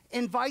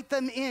 Invite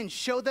them in,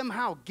 show them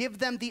how, give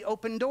them the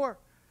open door.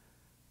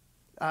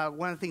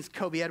 One of the things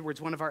Kobe Edwards,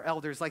 one of our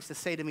elders, likes to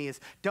say to me is,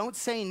 don't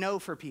say no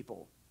for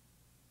people.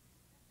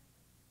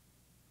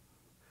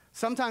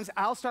 Sometimes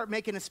I'll start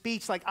making a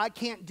speech like, I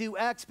can't do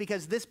X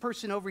because this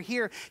person over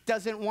here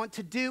doesn't want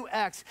to do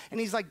X. And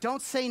he's like,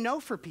 don't say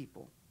no for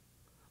people.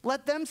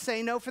 Let them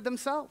say no for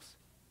themselves.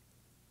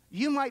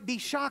 You might be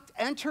shocked.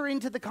 Enter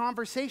into the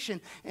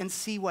conversation and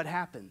see what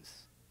happens.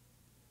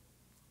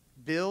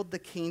 Build the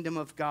kingdom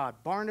of God.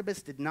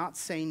 Barnabas did not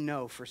say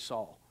no for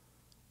Saul.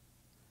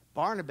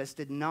 Barnabas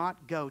did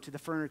not go to the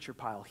furniture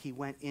pile. He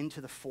went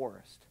into the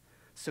forest.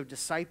 So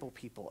disciple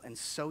people and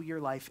sow your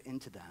life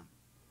into them.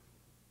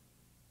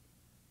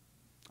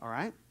 All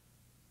right?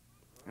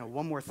 Now,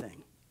 one more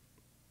thing.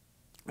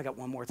 I got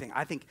one more thing.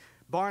 I think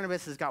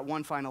Barnabas has got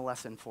one final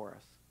lesson for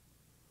us.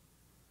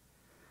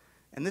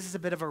 And this is a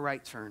bit of a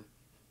right turn.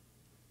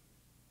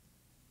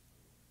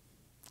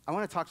 I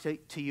want to talk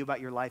to you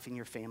about your life and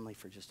your family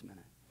for just a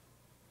minute.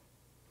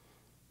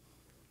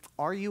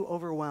 Are you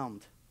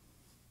overwhelmed?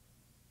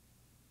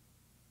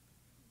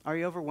 Are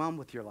you overwhelmed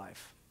with your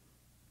life?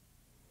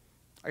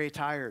 Are you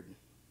tired?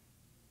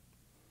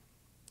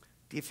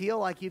 Do you feel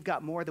like you've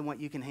got more than what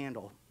you can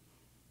handle?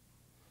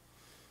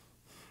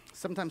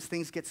 Sometimes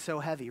things get so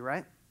heavy,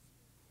 right?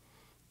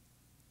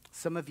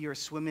 Some of you are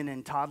swimming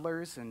in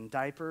toddlers and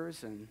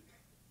diapers and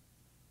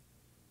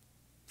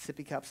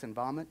sippy cups and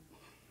vomit.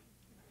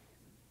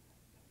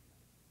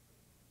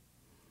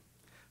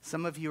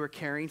 Some of you are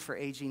caring for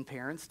aging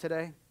parents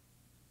today.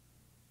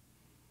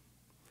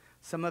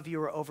 Some of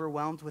you are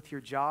overwhelmed with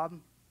your job,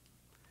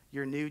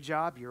 your new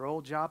job, your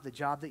old job, the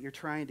job that you're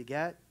trying to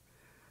get.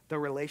 the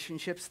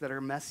relationships that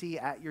are messy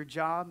at your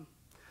job.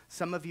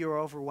 Some of you are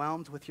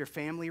overwhelmed with your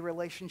family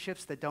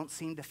relationships that don't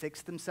seem to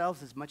fix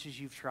themselves as much as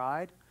you've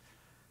tried.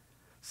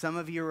 Some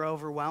of you are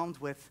overwhelmed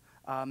with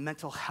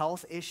mental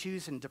health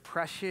issues and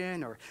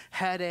depression or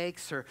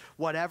headaches or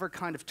whatever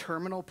kind of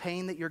terminal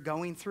pain that you're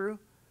going through.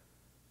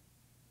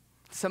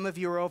 Some of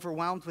you are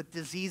overwhelmed with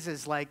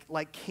diseases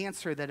like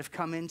cancer that have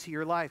come into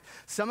your life.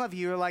 Some of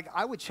you are like,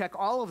 I would check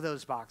all of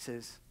those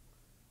boxes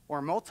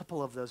or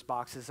multiple of those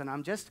boxes, and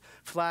I'm just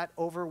flat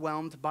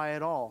overwhelmed by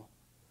it all.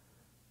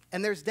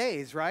 And there's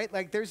days, right?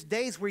 Like there's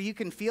days where you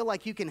can feel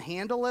like you can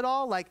handle it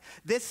all. Like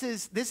this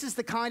is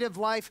the kind of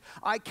life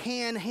I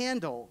can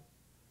handle.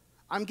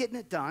 I'm getting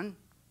it done.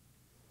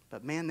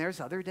 But man,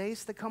 there's other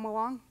days that come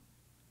along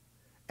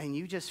and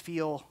you just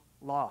feel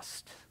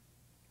lost.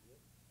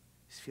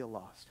 Just feel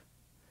lost.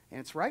 And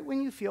it's right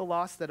when you feel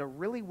lost that a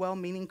really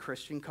well-meaning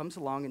Christian comes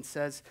along and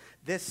says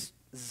this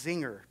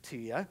zinger to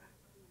you.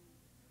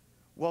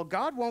 Well,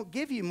 God won't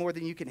give you more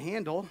than you can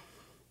handle.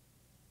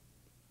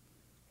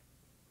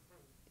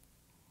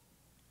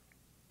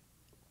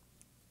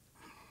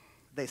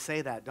 They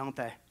say that, don't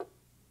they?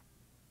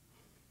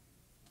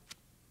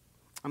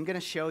 I'm going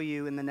to show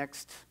you in the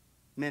next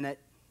minute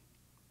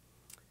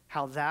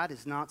how that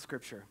is not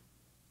Scripture.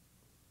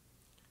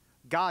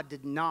 God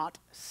did not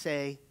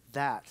say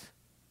that.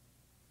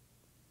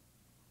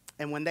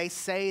 And when they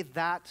say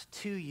that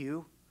to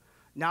you,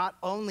 not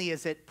only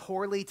is it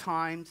poorly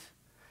timed,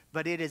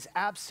 but it is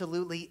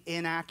absolutely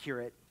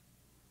inaccurate.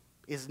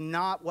 Is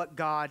not what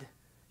God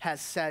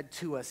has said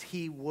to us.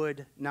 He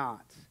would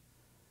not.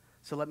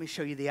 So let me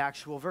show you the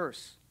actual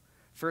verse.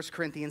 1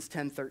 Corinthians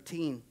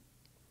 10:13.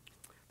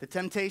 The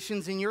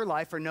temptations in your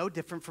life are no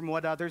different from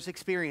what others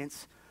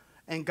experience.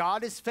 And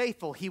God is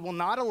faithful. He will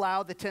not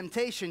allow the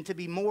temptation to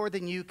be more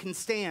than you can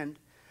stand.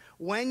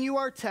 When you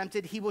are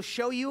tempted, he will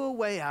show you a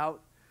way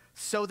out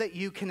so that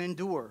you can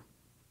endure.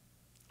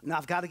 Now,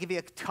 I've got to give you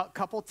a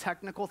couple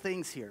technical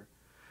things here.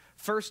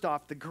 First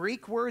off, the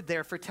Greek word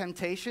there for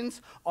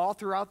temptations, all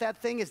throughout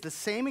that thing, is the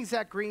same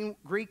exact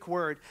Greek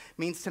word. It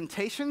means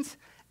temptations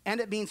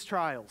and it means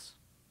trials.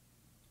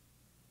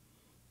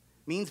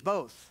 It means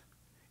both.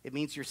 It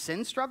means your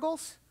sin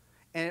struggles,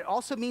 and it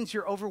also means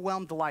your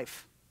overwhelmed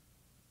life.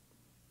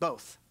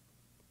 Both.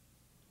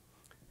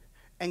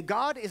 And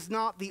God is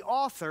not the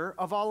author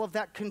of all of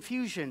that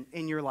confusion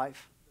in your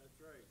life.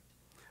 That's right.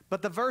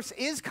 But the verse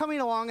is coming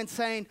along and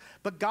saying,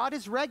 but God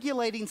is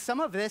regulating some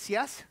of this,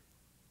 yes?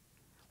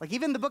 Like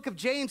even the book of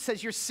James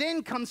says your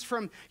sin comes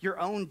from your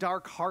own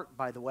dark heart,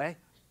 by the way.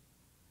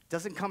 It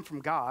doesn't come from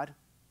God.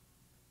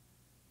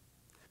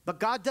 But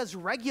God does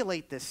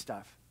regulate this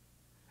stuff.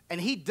 And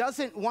he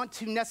doesn't want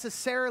to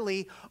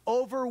necessarily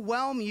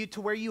overwhelm you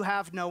to where you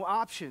have no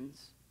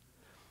options.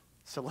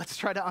 So let's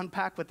try to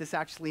unpack what this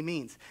actually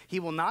means. He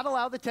will not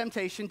allow the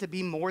temptation to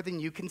be more than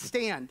you can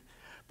stand.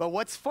 But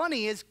what's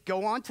funny is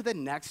go on to the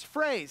next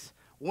phrase.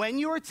 When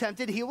you are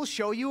tempted, he will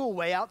show you a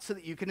way out so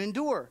that you can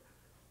endure.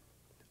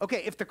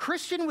 Okay, if the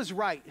Christian was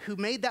right who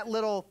made that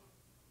little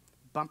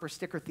bumper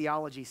sticker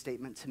theology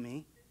statement to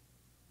me,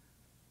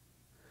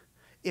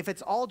 if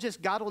it's all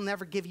just God will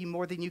never give you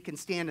more than you can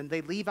stand and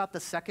they leave out the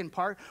second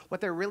part,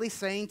 what they're really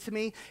saying to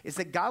me is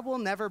that God will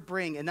never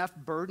bring enough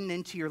burden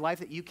into your life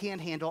that you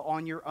can't handle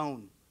on your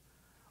own.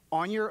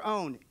 On your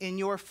own, in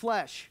your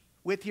flesh,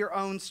 with your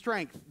own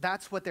strength.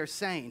 That's what they're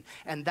saying.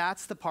 And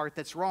that's the part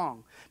that's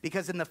wrong.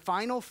 Because in the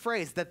final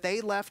phrase that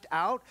they left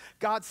out,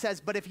 God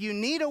says, but if you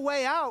need a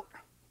way out,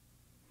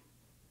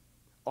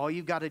 all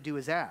you've got to do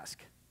is ask.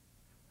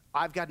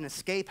 I've got an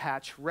escape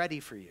hatch ready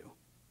for you.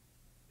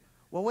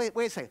 Well, wait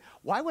a second.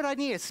 Why would I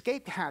need an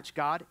escape hatch,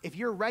 God, if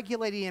you're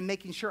regulating and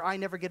making sure I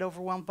never get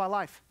overwhelmed by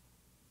life?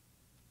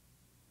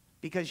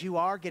 Because you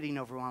are getting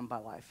overwhelmed by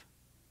life.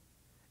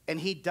 And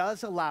he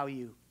does allow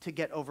you to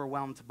get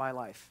overwhelmed by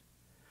life.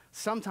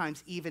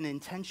 Sometimes even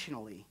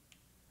intentionally.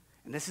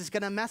 And this is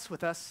going to mess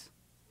with us.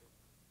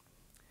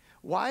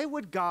 Why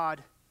would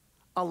God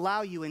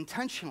allow you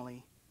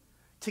intentionally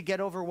to get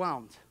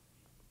overwhelmed?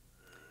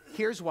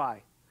 Here's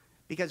why.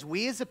 Because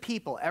we as a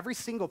people, every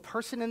single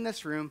person in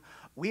this room,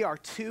 we are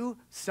too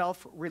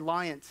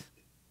self-reliant.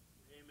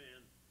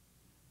 Amen.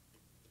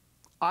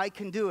 I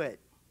can do it.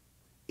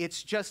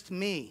 It's just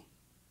me.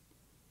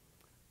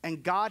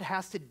 And God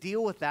has to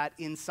deal with that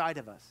inside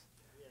of us.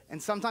 Yes.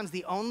 And sometimes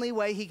the only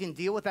way he can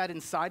deal with that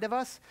inside of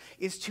us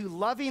is to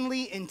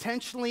lovingly,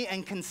 intentionally,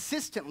 and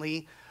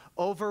consistently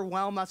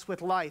overwhelm us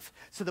with life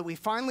so that we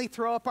finally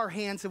throw up our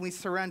hands and we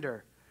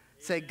surrender.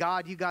 Amen. Say,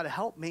 God, you got to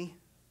help me.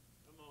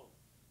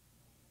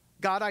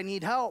 God, I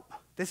need help.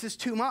 This is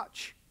too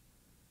much.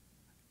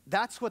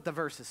 That's what the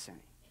verse is saying.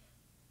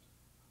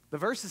 The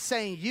verse is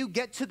saying you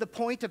get to the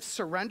point of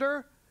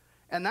surrender,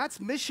 and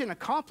that's mission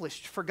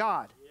accomplished for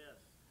God. Yes.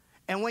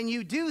 And when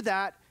you do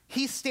that,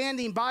 he's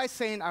standing by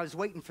saying, I was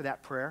waiting for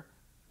that prayer.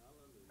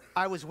 Hallelujah.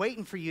 I was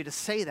waiting for you to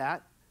say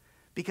that,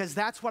 because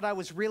that's what I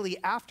was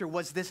really after,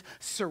 was this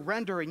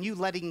surrender and you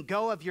letting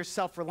go of your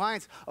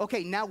self-reliance.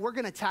 Okay, now we're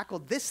going to tackle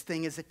this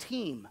thing as a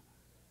team.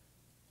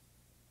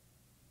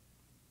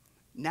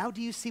 Now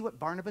do you see what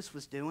Barnabas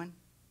was doing?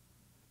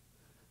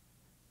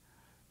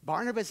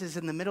 Barnabas is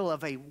in the middle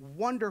of a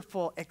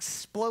wonderful,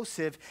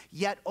 explosive,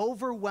 yet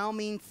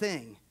overwhelming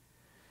thing.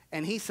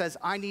 And he says,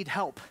 I need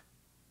help. Do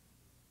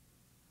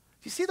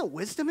you see the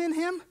wisdom in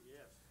him?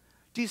 Yes.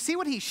 Do you see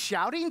what he's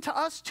shouting to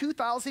us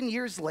 2,000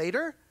 years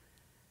later?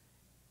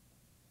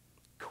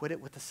 Quit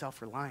it with the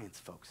self-reliance,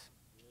 folks.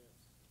 Yes.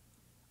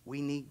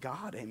 We need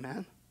God,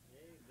 amen?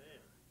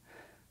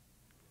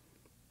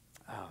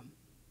 Amen.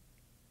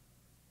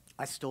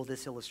 I stole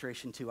this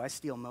illustration too. I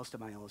steal most of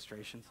my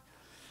illustrations.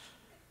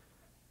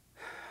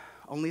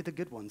 Only the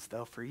good ones,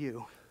 though, for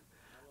you.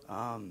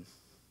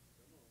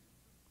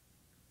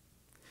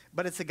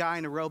 But it's a guy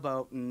in a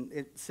rowboat, and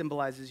it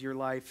symbolizes your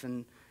life,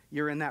 and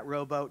you're in that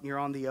rowboat, and you're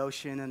on the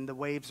ocean, and the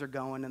waves are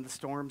going, and the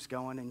storm's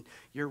going, and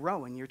you're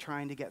rowing. You're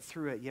trying to get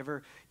through it.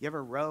 You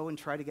ever row and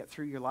try to get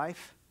through your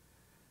life?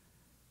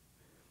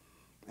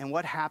 And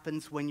what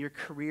happens when your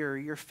career or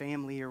your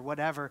family or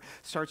whatever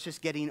starts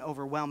just getting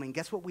overwhelming?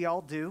 Guess what we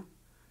all do?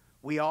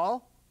 We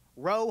all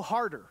row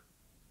harder,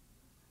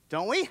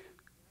 don't we?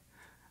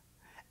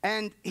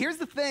 And here's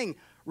the thing.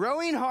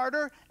 Rowing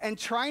harder and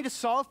trying to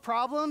solve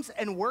problems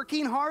and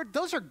working hard,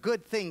 those are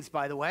good things,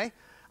 by the way.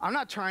 I'm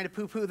not trying to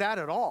poo-poo that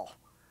at all.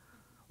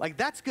 Like,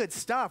 that's good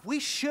stuff. We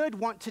should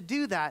want to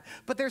do that.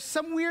 But there's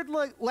some weird,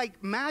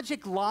 like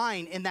magic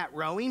line in that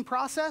rowing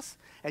process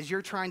as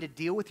you're trying to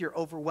deal with your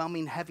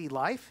overwhelming, heavy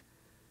life.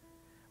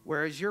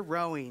 Whereas you're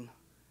rowing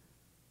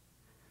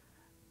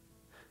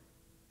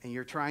and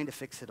you're trying to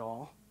fix it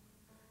all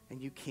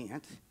and you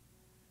can't,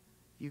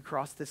 you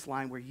cross this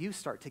line where you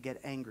start to get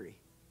angry.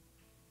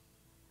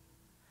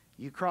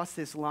 You cross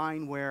this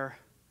line where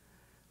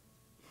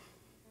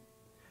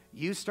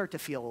you start to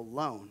feel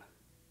alone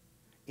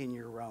in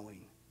your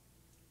rowing.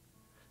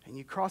 And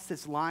you cross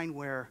this line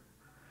where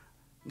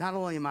not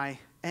only am I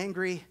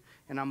angry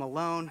and I'm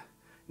alone,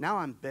 now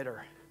I'm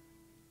bitter.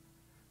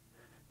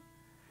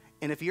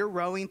 And if you're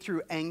rowing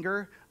through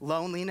anger,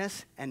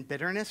 loneliness, and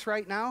bitterness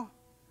right now,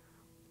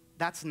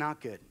 that's not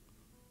good.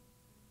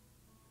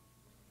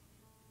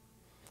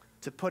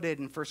 To put it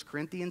in 1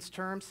 Corinthians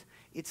terms,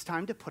 it's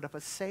time to put up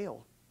a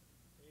sail.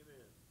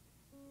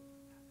 Amen.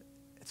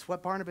 It's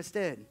what Barnabas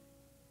did.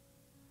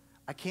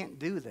 I can't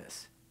do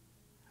this.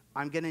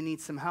 I'm going to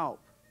need some help.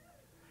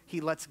 He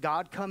lets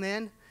God come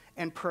in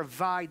and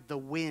provide the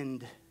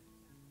wind.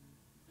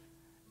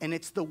 And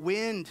it's the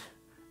wind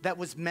that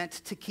was meant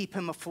to keep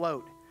him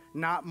afloat,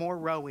 not more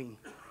rowing.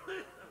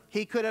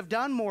 He could have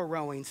done more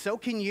rowing. So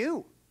can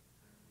you.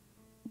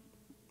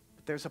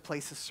 But there's a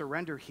place of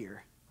surrender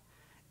here.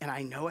 And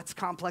I know it's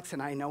complex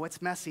and I know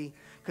it's messy,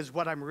 because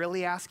what I'm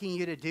really asking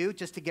you to do,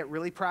 just to get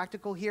really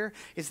practical here,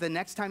 is the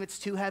next time it's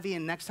too heavy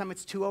and next time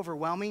it's too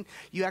overwhelming,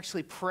 you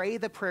actually pray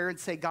the prayer and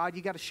say, God,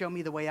 you got to show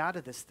me the way out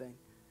of this thing.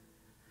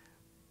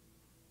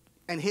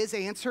 And his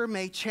answer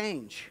may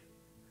change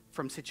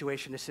from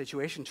situation to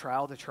situation,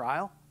 trial to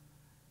trial.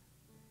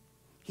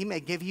 He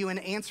may give you an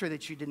answer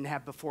that you didn't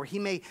have before. He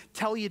may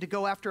tell you to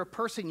go after a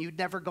person you'd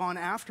never gone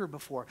after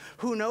before.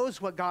 Who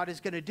knows what God is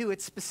going to do?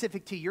 It's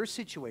specific to your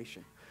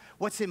situation.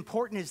 What's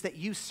important is that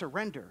you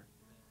surrender.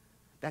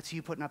 That's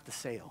you putting up the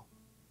sail.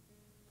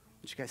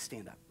 Would you guys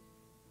stand up?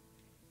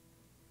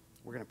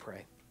 We're going to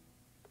pray.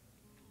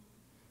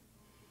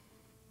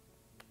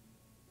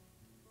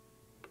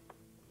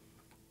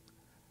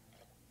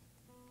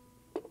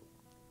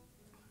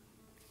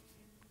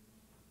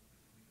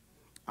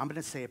 I'm going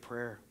to say a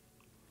prayer.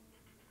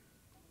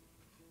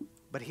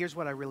 But here's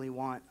what I really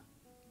want.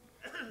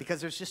 Because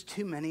there's just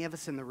too many of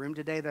us in the room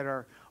today that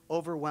are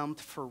overwhelmed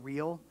for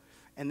real.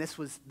 And this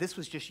was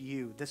just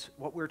you.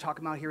 What we were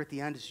talking about here at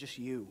the end is just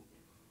you.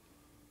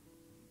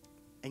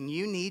 And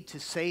you need to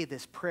say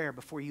this prayer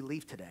before you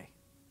leave today.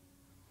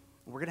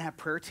 We're going to have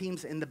prayer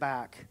teams in the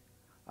back.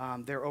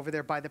 They're over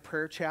there by the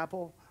prayer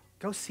chapel.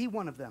 Go see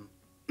one of them.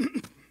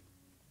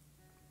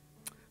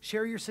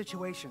 Share your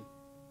situation.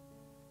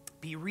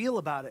 Be real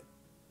about it.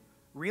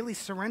 Really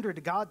surrender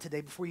to God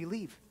today before you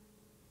leave.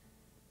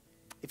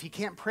 If you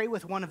can't pray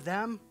with one of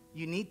them,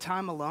 you need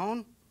time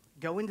alone,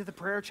 go into the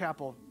prayer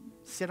chapel.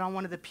 Sit on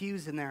one of the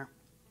pews in there.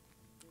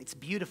 It's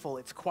beautiful.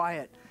 It's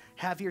quiet.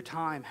 Have your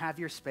time. Have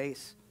your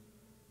space.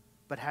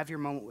 But have your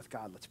moment with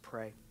God. Let's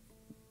pray.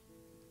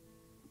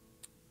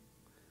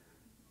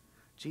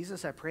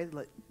 Jesus, I pray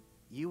that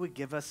you would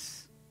give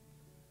us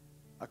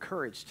a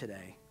courage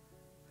today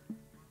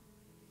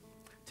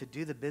to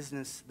do the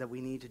business that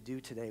we need to do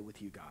today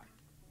with you, God.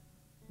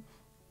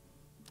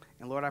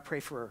 And Lord, I pray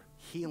for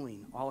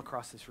healing all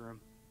across this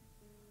room.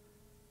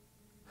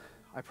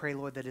 I pray,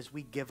 Lord, that as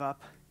we give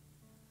up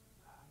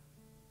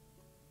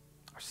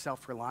our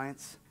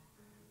self-reliance,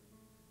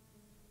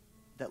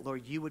 that,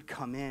 Lord, you would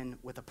come in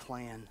with a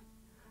plan.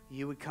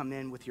 You would come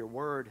in with your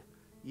word.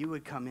 You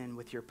would come in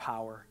with your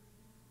power.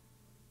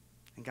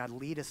 And God,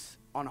 lead us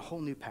on a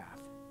whole new path.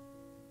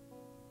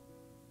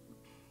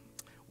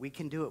 We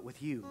can do it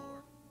with you,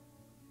 Lord.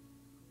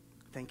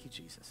 Thank you,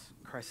 Jesus.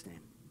 In Christ's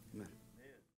name.